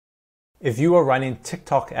If you are running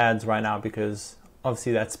TikTok ads right now, because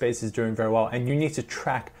obviously that space is doing very well, and you need to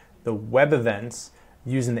track the web events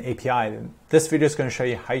using the API, this video is going to show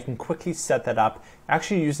you how you can quickly set that up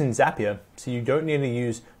actually using Zapier. So you don't need to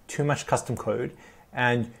use too much custom code.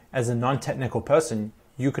 And as a non-technical person,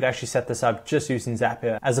 you could actually set this up just using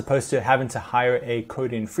Zapier, as opposed to having to hire a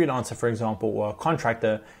coding freelancer, for example, or a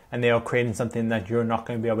contractor, and they are creating something that you're not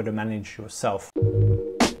going to be able to manage yourself.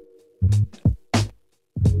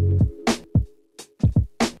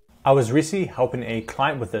 I was recently helping a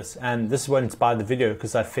client with this, and this is what inspired the video,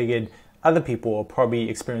 because I figured other people are probably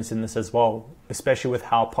experiencing this as well, especially with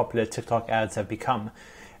how popular TikTok ads have become.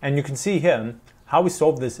 And you can see here, how we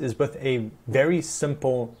solve this is with a very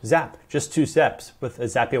simple Zap, just 2 steps, with a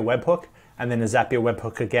Zapier webhook and then a Zapier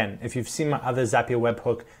webhook again. If you've seen my other Zapier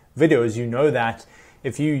webhook videos, you know that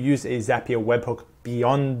if you use a Zapier webhook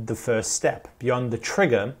beyond the first step, beyond the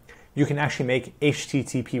trigger, you can actually make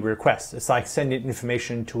HTTP requests. It's like sending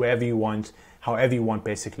information to wherever you want, however you want,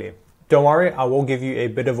 basically. Don't worry, I will give you a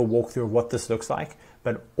bit of a walkthrough of what this looks like,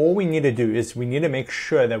 but all we need to do is we need to make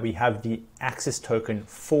sure that we have the access token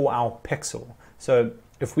for our pixel. So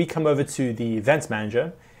if we come over to the events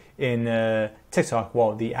manager in TikTok,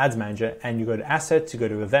 well, the ads manager, and you go to assets, you go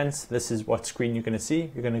to events, this is what screen you're going to see.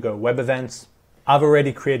 You're going to go web events. I've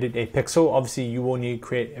already created a pixel. Obviously, you will need to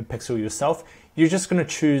create a pixel yourself. You're just going to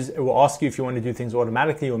choose, it will ask you if you want to do things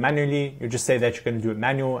automatically or manually. You just say that you're going to do it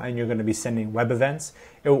manual and you're going to be sending web events.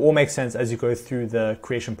 It will all make sense as you go through the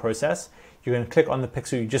creation process. You're going to click on the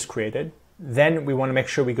pixel you just created. Then we want to make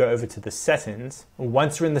sure we go over to the settings.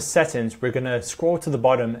 Once we're in the settings, we're going to scroll to the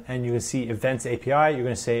bottom and you can see Events API. You're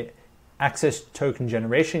going to say Access Token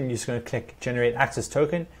Generation. You're just going to click Generate Access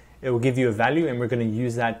Token. It will give you a value and we're going to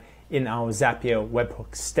use that in our Zapier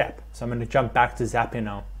webhook step. So I'm going to jump back to Zapier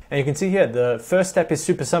now. And you can see here, the first step is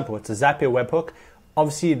super simple. It's a Zapier webhook.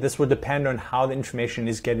 Obviously, this will depend on how the information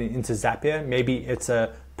is getting into Zapier. Maybe it's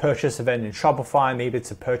a purchase event in Shopify. Maybe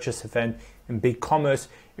it's a purchase event in BigCommerce.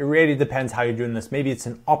 It really depends how you're doing this. Maybe it's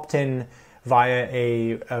an opt-in via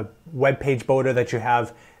a web page builder that you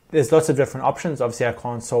have. There's lots of different options. Obviously, I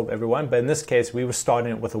can't solve everyone, but in this case, we were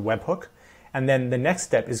starting it with a webhook. And then the next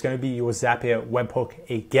step is going to be your Zapier webhook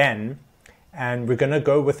again. And we're going to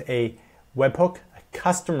go with a webhook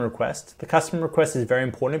custom request. The custom request is very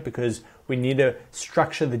important because we need to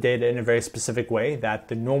structure the data in a very specific way that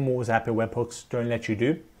the normal Zapier webhooks don't let you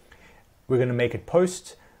do. We're going to make it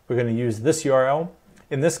post. We're going to use this URL.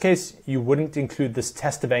 In this case, you wouldn't include this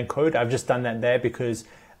test event code. I've just done that there because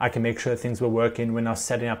I can make sure things were working when I was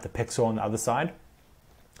setting up the pixel on the other side.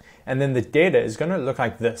 And then the data is going to look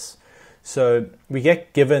like this. So we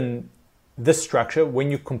get given this structure.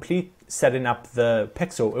 When you complete setting up the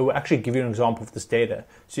pixel, it will actually give you an example of this data.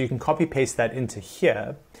 So you can copy paste that into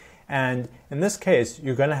here. And in this case,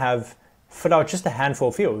 you're going to fill out just a handful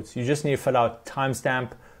of fields. You just need to fill out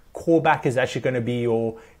timestamp. Callback is actually going to be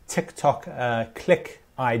your TikTok click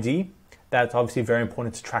ID. That's obviously very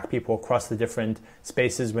important to track people across the different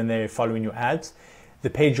spaces when they're following your ads.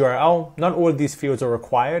 The page URL, not all of these fields are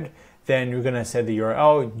required. Then you're going to say the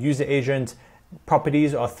URL, user agent.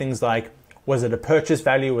 Properties are things like, was it a purchase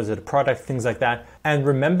value? Was it a product? Things like that. And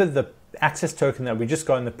remember the access token that we just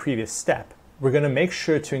got in the previous step. We're going to make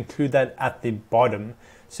sure to include that at the bottom.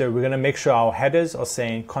 So we're going to make sure our headers are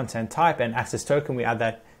saying content type and access token. We add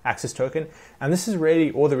that access token. And this is really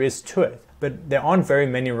all there is to it. But there aren't very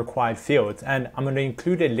many required fields. And I'm going to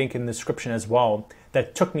include a link in the description as well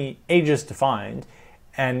that took me ages to find.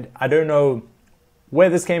 And I don't know where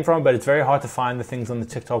this came from, but it's very hard to find the things on the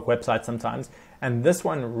TikTok website sometimes. And this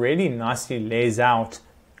one really nicely lays out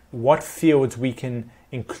what fields we can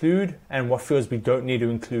include and what fields we don't need to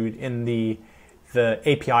include in the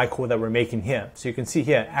API call that we're making here. So you can see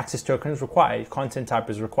here, access token is required, content type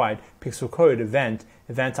is required, pixel code, event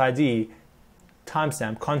ID,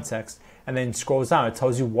 timestamp, context, and then scrolls down. It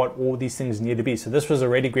tells you what all these things need to be. So this was a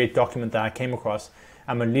really great document that I came across.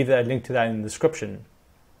 I'm going to leave that link to that in the description.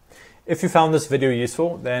 If you found this video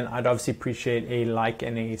useful, then I'd obviously appreciate a like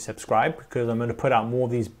and a subscribe, because I'm going to put out more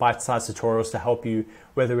of these bite-sized tutorials to help you,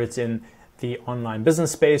 whether it's in the online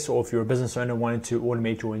business space or if you're a business owner wanting to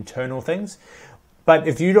automate your internal things. But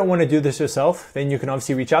if you don't want to do this yourself, then you can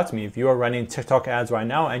obviously reach out to me. If you are running TikTok ads right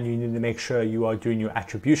now and you need to make sure you are doing your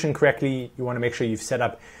attribution correctly, you want to make sure you've set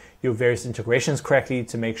up your various integrations correctly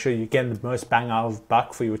to make sure you're getting the most bang out of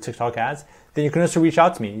buck for your TikTok ads, then you can also reach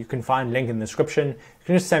out to me. You can find a link in the description. You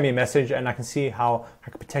can just send me a message and I can see how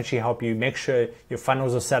I could potentially help you make sure your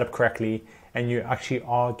funnels are set up correctly and you actually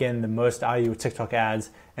are getting the most out of your TikTok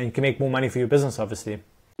ads and you can make more money for your business, obviously.